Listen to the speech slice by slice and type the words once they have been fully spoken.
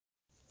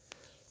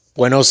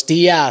Buenos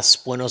dias,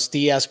 buenos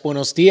dias,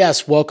 buenos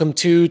dias. Welcome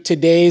to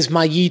today's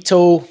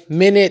Mayito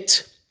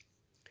Minute.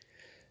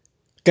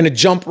 Going to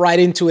jump right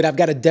into it. I've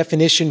got a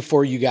definition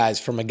for you guys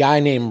from a guy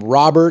named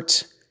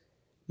Robert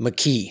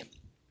McKee.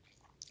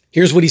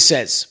 Here's what he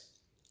says.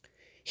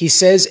 He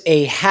says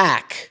a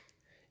hack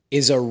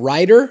is a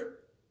writer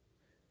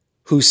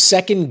who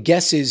second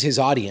guesses his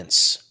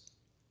audience.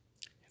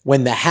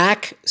 When the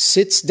hack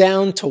sits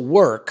down to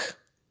work,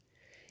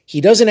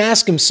 he doesn't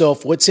ask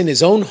himself what's in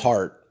his own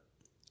heart.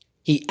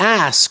 He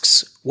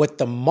asks what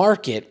the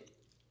market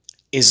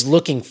is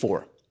looking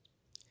for.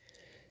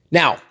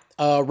 Now,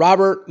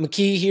 Robert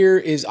McKee here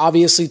is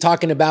obviously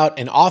talking about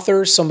an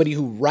author, somebody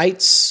who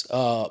writes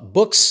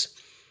books,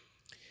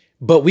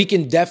 but we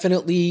can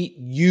definitely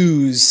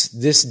use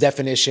this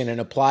definition and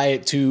apply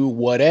it to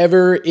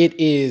whatever it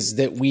is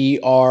that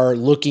we are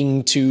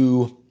looking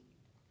to,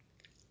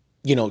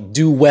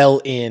 do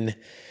well in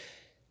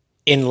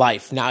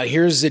life. Now,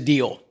 here's the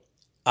deal.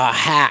 A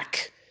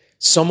hack.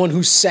 Someone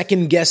who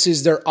second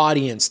guesses their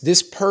audience,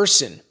 this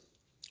person,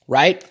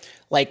 right?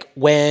 Like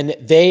when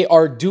they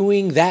are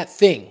doing that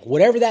thing,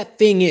 whatever that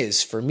thing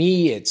is. For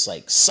me, it's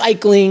like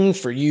cycling.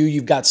 For you,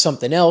 you've got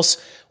something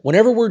else.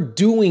 Whenever we're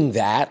doing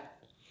that,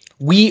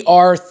 we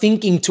are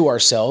thinking to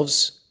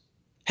ourselves,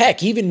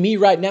 heck, even me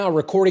right now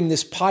recording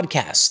this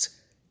podcast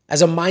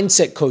as a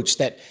mindset coach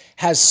that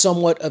has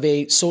somewhat of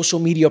a social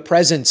media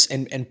presence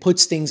and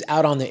puts things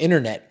out on the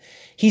internet.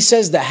 He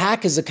says the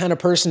hack is the kind of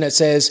person that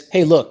says,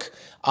 hey, look,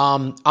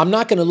 I'm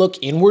not going to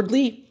look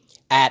inwardly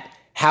at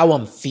how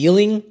I'm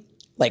feeling,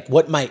 like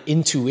what my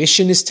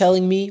intuition is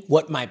telling me,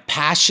 what my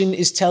passion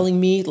is telling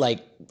me.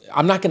 Like,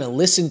 I'm not going to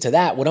listen to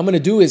that. What I'm going to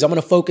do is I'm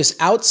going to focus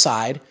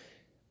outside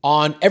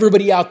on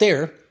everybody out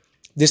there,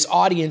 this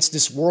audience,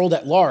 this world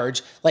at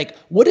large. Like,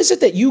 what is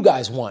it that you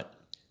guys want?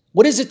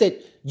 What is it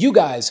that you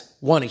guys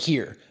want to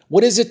hear?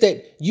 What is it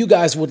that you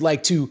guys would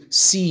like to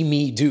see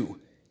me do?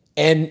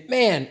 And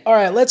man, all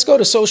right, let's go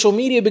to social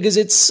media because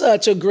it's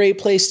such a great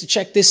place to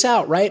check this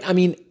out, right? I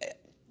mean,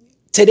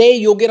 today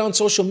you'll get on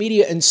social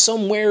media and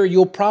somewhere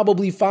you'll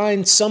probably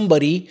find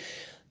somebody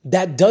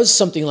that does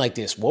something like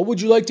this. What would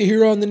you like to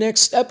hear on the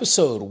next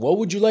episode? What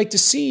would you like to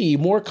see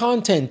more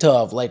content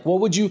of? Like,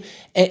 what would you,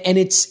 and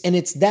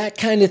it's that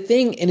kind of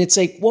thing. And it's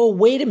like, well,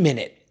 wait a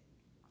minute.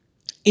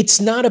 It's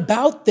not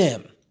about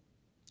them.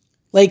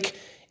 Like,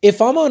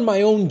 if I'm on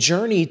my own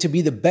journey to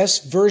be the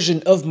best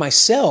version of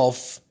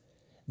myself,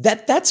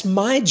 that's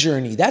my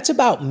journey. That's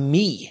about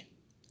me.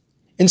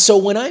 And so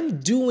when I'm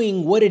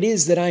doing what it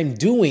is that I'm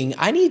doing,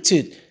 I need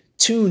to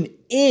tune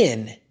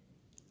in,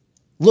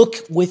 look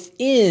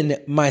within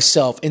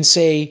myself and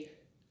say,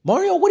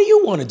 Mario, what do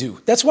you want to do?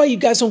 That's why you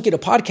guys don't get a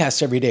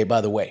podcast every day, by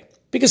the way,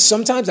 because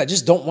sometimes I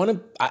just don't want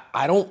to,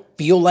 I don't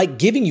feel like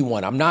giving you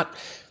one. I'm not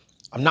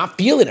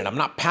feeling it. I'm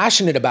not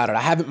passionate about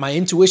it. My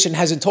intuition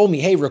hasn't told me,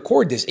 hey,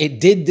 record this. It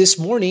did this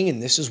morning,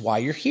 and this is why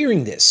you're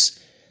hearing this.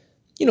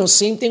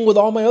 Same thing with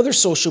all my other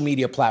social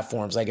media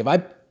platforms. Like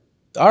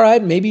all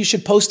right, maybe you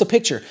should post a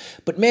picture.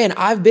 But man,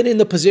 I've been in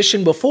the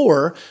position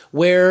before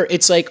where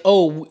it's like,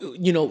 oh,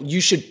 you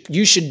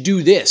should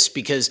do this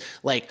because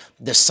like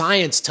the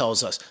science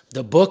tells us,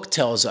 the book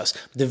tells us,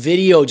 the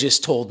video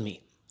just told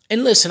me.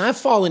 And listen, I've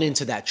fallen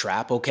into that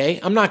trap, okay?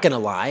 I'm not going to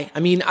lie.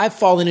 I mean, I've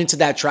fallen into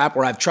that trap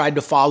where I've tried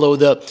to follow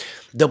the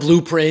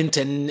blueprint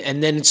and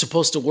then it's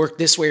supposed to work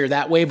this way or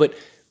that way. But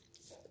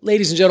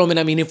ladies and gentlemen,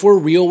 I mean, if we're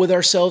real with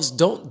ourselves,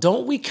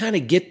 don't we kind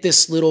of get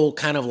this little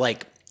kind of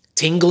like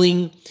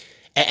tingling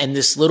and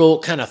this little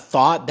kind of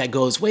thought that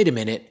goes, wait a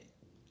minute,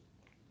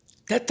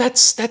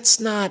 that's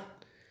not,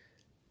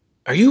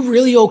 are you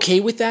really okay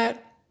with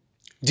that?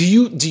 Do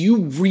you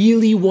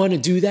really want to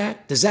do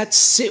that? Does that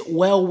sit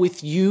well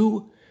with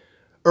you?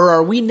 Or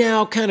are we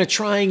now kind of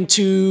trying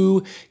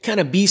to kind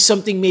of be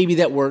something maybe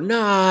that we're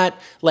not,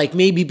 like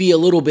maybe be a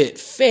little bit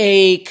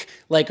fake?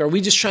 Like, are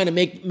we just trying to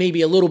make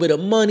maybe a little bit of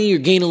money or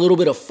gain a little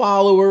bit of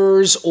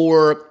followers?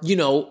 Or,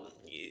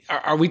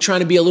 are we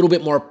trying to be a little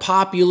bit more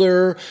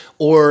popular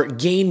or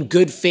gain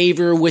good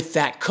favor with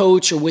that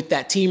coach or with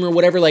that team or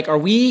whatever? Like, are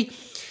we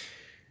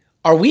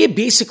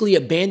basically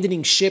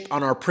abandoning ship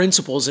on our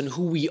principles and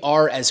who we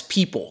are as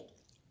people,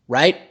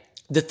 right?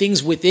 The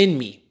things within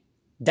me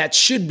that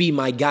should be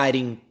my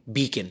guiding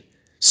beacon.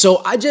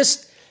 So I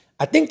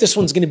think this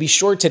one's going to be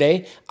short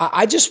today.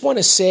 I just want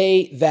to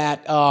say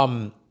that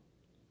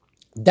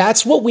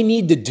that's what we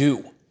need to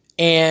do.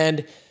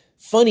 And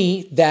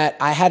funny that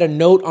I had a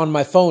note on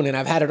my phone and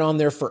I've had it on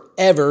there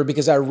forever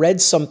because I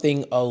read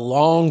something a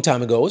long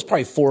time ago. It was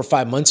probably 4 or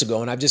 5 months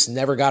ago, and I've just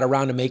never got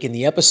around to making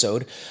the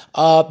episode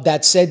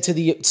that said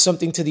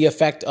something to the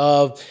effect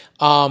of,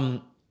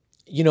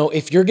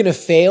 if you're going to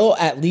fail,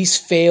 at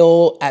least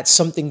fail at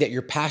something that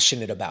you're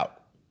passionate about,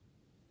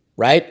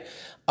 right?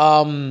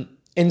 And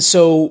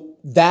so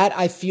that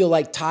I feel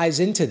like ties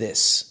into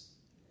this.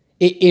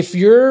 If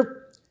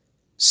you're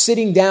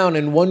sitting down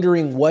and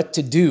wondering what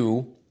to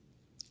do,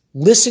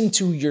 listen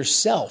to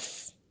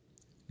yourself.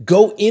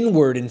 Go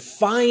inward and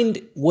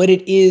find what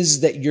it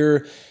is that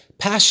you're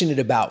passionate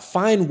about.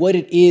 Find what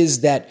it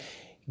is that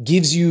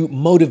gives you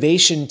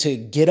motivation to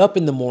get up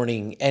in the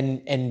morning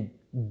and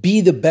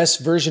be the best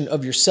version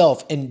of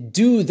yourself and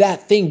do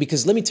that thing.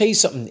 Because let me tell you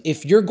something,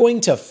 if you're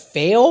going to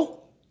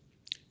fail,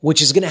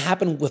 which is going to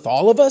happen with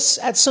all of us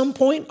at some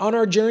point on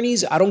our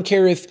journeys, I don't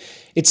care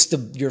if it's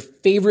your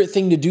favorite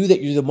thing to do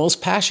that you're the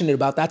most passionate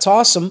about, that's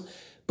awesome.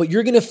 But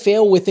you're going to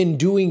fail within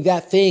doing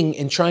that thing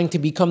and trying to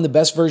become the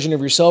best version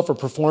of yourself or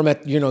perform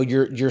at,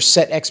 your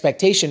set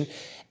expectation.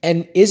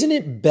 And isn't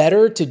it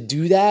better to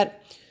do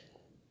that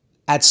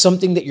at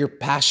something that you're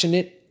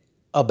passionate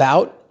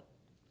about?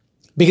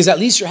 Because at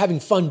least you're having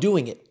fun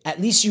doing it. At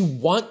least you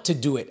want to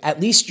do it. At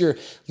least you're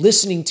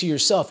listening to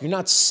yourself. You're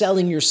not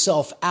selling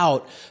yourself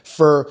out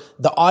for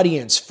the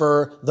audience,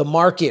 for the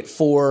market,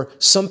 for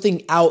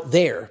something out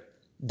there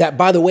that,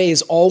 by the way,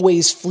 is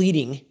always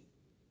fleeting.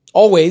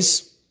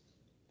 Always.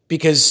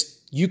 Because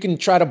you can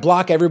try to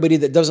block everybody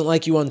that doesn't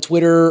like you on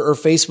Twitter or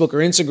Facebook or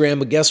Instagram,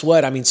 but guess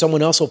what? I mean,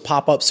 someone else will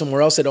pop up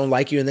somewhere else that don't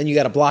like you, and then you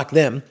got to block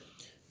them.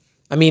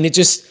 I mean,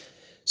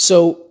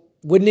 so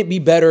wouldn't it be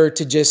better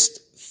to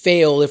just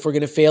fail if we're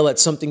going to fail at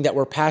something that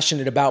we're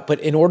passionate about? But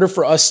in order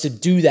for us to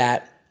do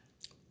that,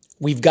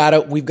 we've got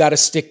to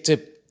stick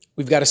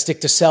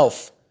to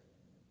self.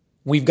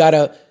 We've got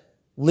to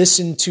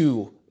listen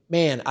to,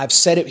 man, I've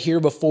said it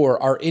here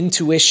before, our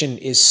intuition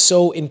is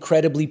so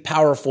incredibly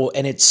powerful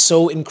and it's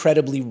so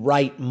incredibly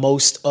right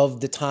most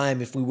of the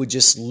time. If we would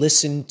just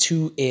listen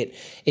to it,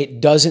 it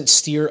doesn't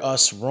steer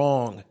us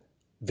wrong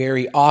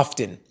very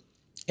often.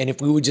 And if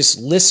we would just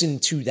listen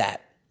to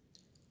that,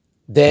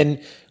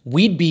 then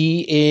we'd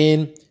be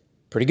in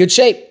pretty good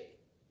shape.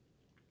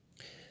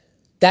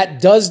 That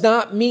does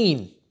not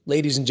mean,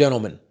 ladies and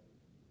gentlemen,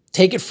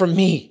 take it from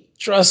me,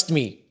 trust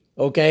me,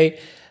 okay?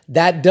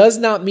 That does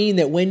not mean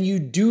that when you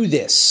do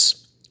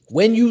this,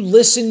 when you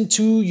listen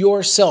to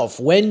yourself,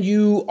 when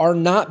you are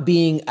not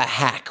being a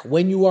hack,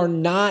 when you are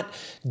not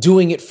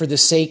doing it for the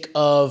sake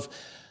of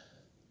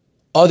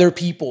other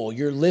people,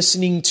 you're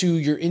listening to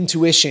your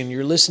intuition,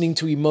 you're listening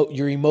to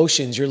your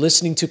emotions, you're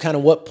listening to kind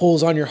of what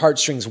pulls on your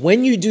heartstrings.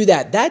 When you do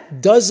that,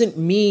 that doesn't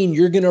mean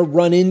you're going to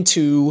run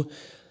into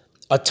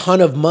a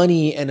ton of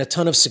money and a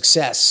ton of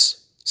success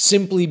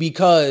simply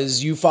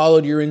because you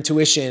followed your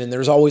intuition and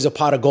there's always a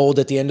pot of gold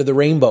at the end of the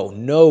rainbow.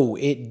 No,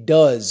 it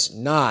does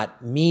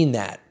not mean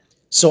that.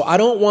 So I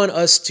don't want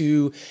us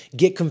to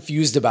get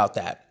confused about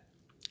that,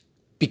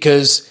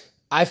 because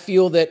I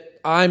feel that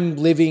I'm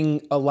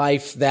living a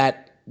life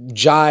that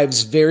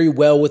jives very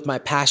well with my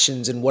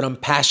passions and what I'm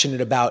passionate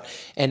about.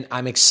 And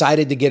I'm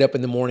excited to get up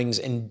in the mornings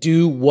and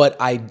do what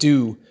I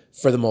do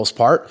for the most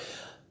part.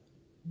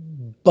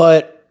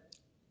 But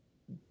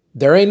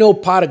there ain't no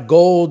pot of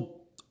gold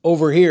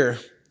over here.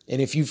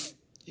 And if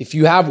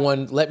you have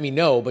one, let me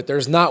know, but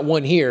there's not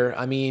one here.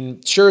 I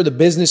mean, sure, the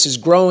business is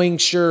growing.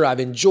 Sure, I've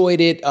enjoyed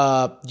it.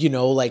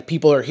 Like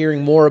people are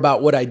hearing more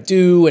about what I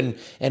do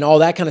and all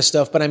that kind of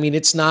stuff. But I mean,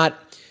 it's not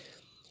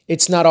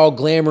all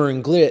glamour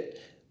and glit,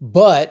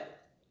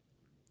 but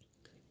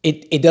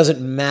it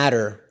doesn't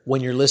matter when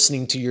you're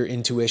listening to your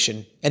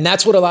intuition. And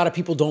that's what a lot of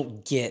people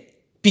don't get,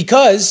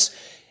 because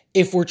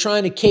if we're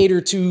trying to cater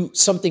to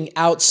something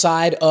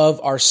outside of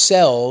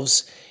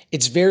ourselves,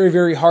 it's very,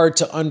 very hard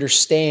to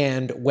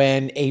understand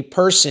when a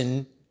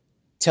person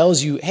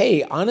tells you,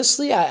 hey,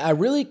 honestly, I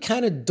really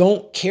kind of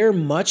don't care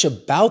much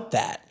about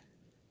that.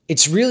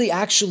 It's really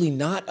actually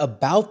not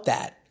about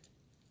that.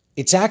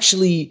 It's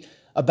actually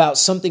about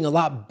something a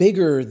lot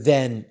bigger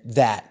than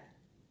that.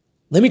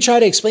 Let me try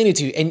to explain it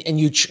to you. And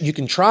you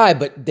can try,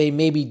 but they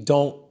maybe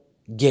don't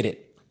get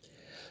it.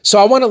 So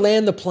I want to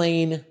land the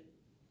plane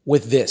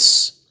with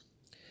this.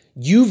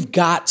 You've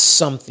got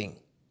something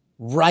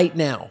right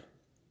now.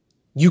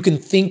 You can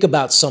think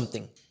about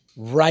something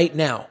right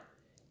now.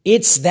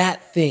 It's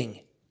that thing.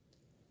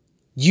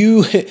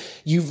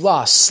 You've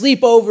lost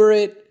sleep over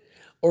it,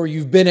 or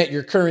you've been at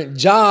your current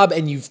job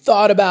and you've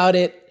thought about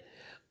it,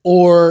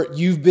 or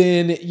you've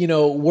been,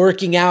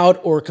 working out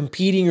or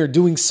competing or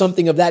doing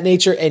something of that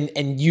nature,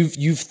 and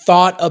you've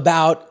thought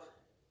about,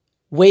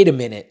 wait a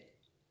minute,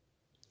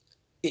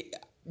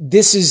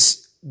 this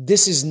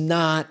is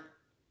not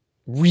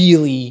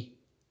really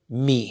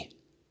me.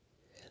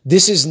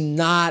 This is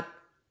not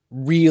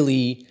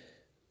really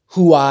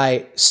who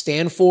I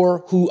stand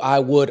for, who I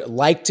would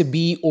like to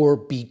be or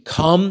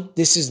become.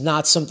 This is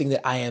not something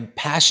that I am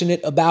passionate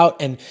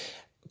about. And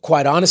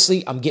quite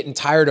honestly, I'm getting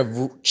tired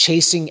of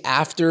chasing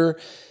after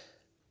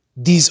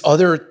these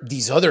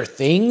other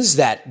things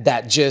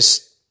that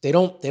just, they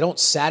don't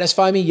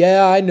satisfy me.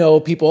 Yeah, I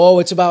know people,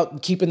 it's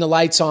about keeping the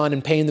lights on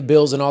and paying the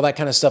bills and all that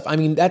kind of stuff. I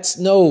mean, I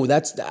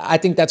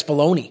think that's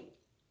baloney.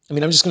 I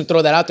mean, I'm just going to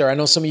throw that out there. I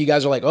know some of you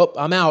guys are like, oh,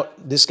 I'm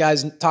out. This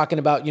guy's talking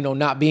about,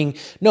 not being,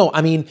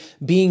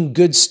 being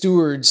good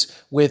stewards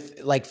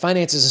with like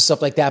finances and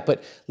stuff like that.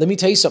 But let me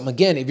tell you something.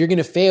 Again, if you're going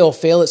to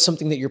fail at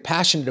something that you're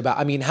passionate about.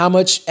 I mean, how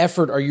much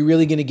effort are you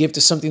really going to give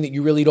to something that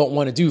you really don't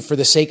want to do for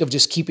the sake of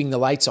just keeping the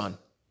lights on?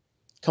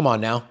 Come on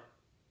now.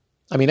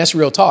 I mean, that's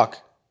real talk.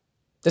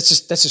 That's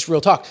just real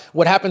talk.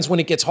 What happens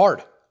when it gets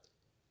hard?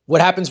 What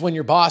happens when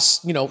your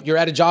boss, you're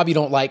at a job you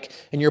don't like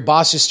and your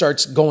boss just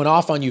starts going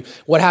off on you?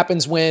 What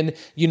happens when,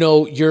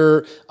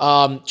 you're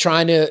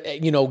trying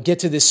to, get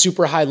to this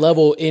super high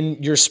level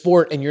in your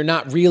sport and you're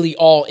not really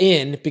all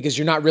in because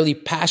you're not really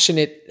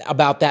passionate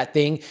about that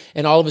thing.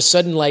 And all of a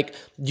sudden, like,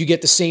 you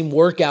get the same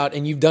workout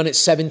and you've done it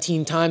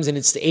 17 times and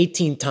it's the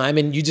 18th time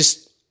and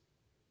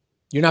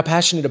you're not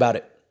passionate about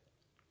it.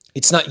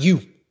 It's not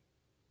you.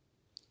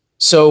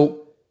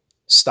 So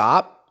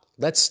stop.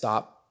 Let's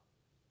stop.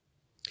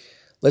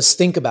 Let's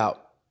think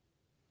about,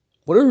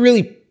 what are we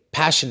really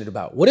passionate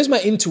about? What is my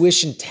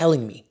intuition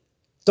telling me?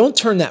 Don't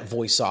turn that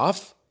voice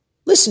off.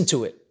 Listen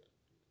to it.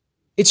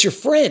 It's your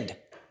friend.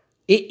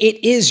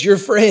 It is your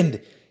friend.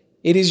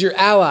 It is your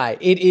ally.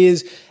 It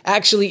is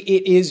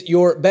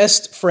your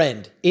best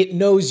friend. It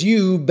knows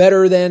you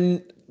better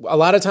than a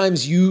lot of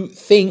times you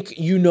think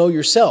you know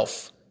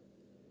yourself.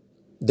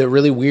 The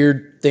really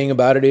weird thing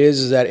about it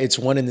is that it's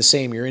one and the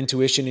same. Your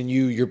intuition and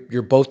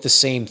you're both the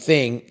same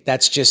thing.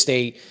 That's just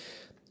a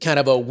kind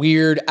of a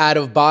weird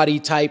out-of-body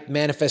type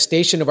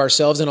manifestation of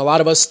ourselves. And a lot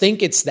of us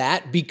think it's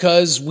that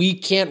because we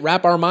can't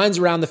wrap our minds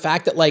around the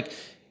fact that, like,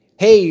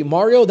 hey,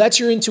 Mario, that's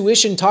your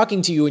intuition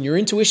talking to you, and your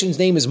intuition's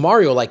name is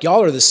Mario. Like,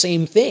 y'all are the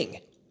same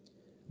thing.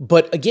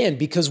 But again,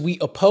 because we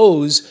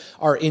oppose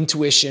our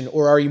intuition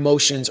or our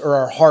emotions or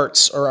our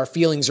hearts or our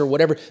feelings or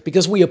whatever,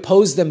 because we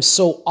oppose them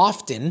so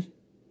often,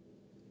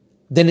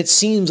 then it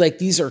seems like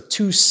these are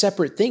two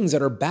separate things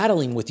that are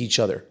battling with each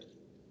other.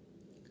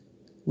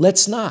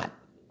 Let's not.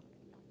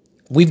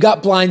 We've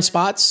got blind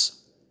spots.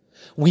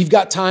 We've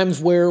got times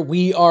where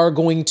we are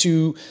going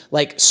to,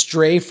 like,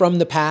 stray from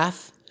the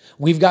path.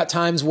 We've got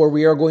times where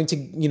we are going to,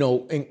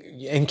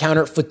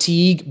 encounter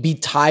fatigue, be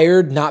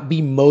tired, not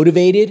be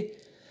motivated.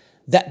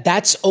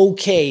 That's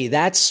okay.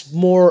 That's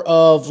more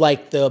of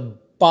like the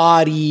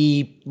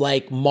body,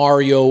 like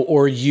Mario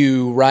or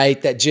you,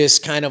 right? That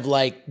just kind of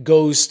like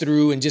goes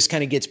through and just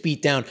kind of gets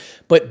beat down.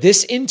 But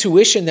this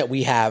intuition that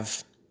we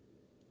have,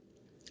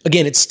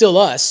 again, it's still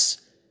us.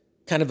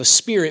 Kind of a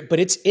spirit, but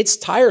it's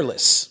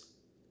tireless.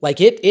 Like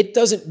it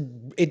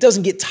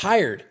doesn't get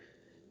tired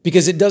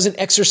because it doesn't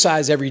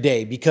exercise every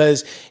day,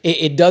 because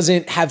it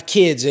doesn't have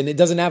kids and it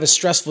doesn't have a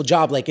stressful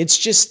job. Like, it's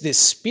just this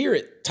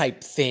spirit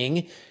type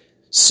thing.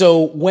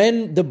 So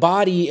when the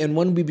body and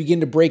when we begin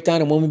to break down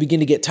and when we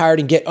begin to get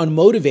tired and get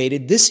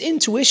unmotivated, this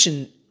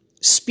intuition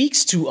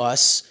speaks to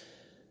us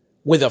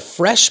with a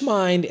fresh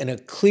mind and a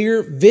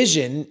clear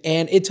vision,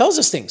 and it tells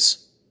us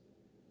things.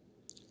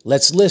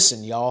 Let's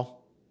listen, y'all.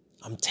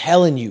 I'm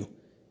telling you.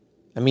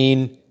 I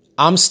mean,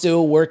 I'm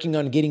still working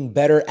on getting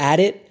better at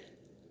it,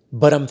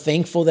 but I'm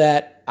thankful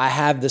that I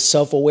have the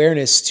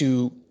self-awareness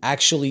to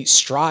actually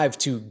strive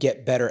to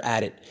get better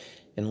at it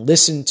and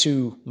listen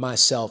to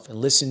myself and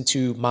listen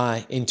to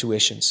my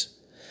intuitions.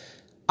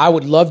 I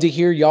would love to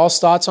hear y'all's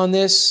thoughts on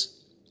this.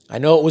 I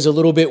know it was a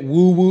little bit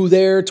woo-woo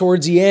there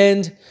towards the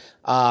end.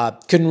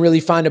 Couldn't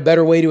really find a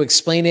better way to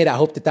explain it. I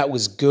hope that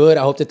was good.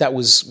 I hope that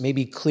was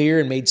maybe clear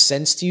and made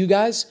sense to you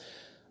guys.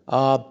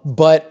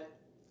 But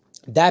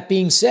that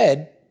being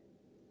said,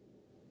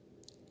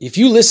 if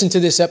you listen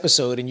to this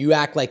episode and you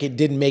act like it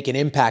didn't make an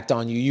impact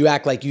on you, you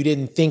act like you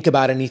didn't think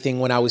about anything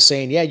when I was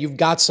saying, yeah, you've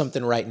got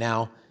something right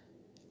now,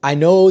 I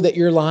know that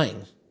you're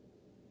lying.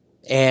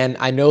 And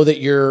I know that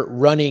you're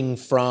running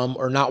from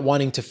or not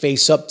wanting to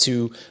face up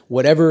to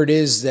whatever it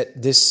is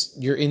that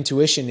your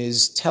intuition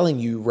is telling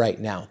you right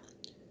now.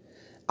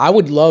 I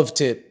would love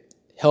to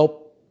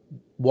help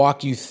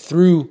walk you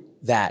through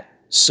that.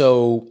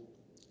 So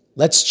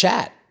let's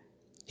chat.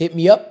 Hit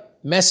me up.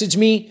 Message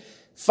me,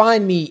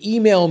 find me,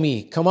 email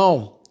me. Come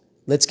on.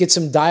 Let's get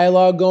some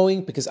dialogue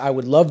going, because I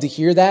would love to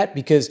hear that,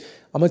 because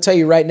I'm going to tell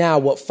you right now,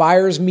 what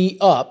fires me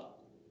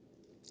up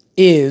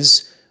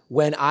is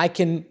when I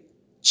can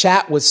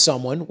chat with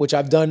someone, which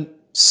I've done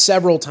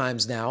several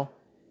times now,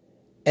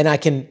 and I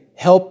can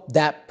help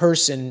that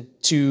person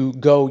to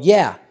go,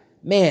 yeah,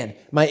 man,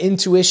 my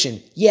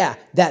intuition, yeah,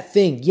 that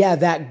thing, yeah,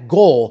 that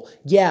goal,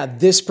 yeah,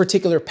 this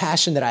particular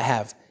passion that I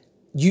have.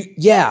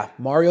 Yeah,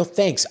 Mario,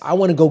 thanks. I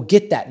want to go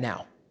get that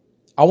now.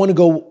 I want to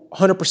go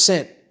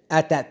 100%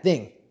 at that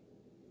thing.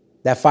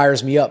 That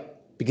fires me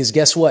up, because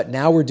guess what?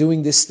 Now we're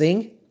doing this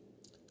thing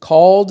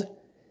called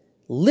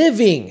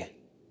living,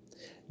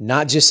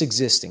 not just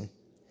existing.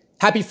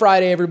 Happy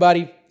Friday,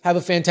 everybody. Have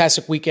a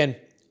fantastic weekend.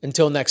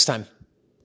 Until next time.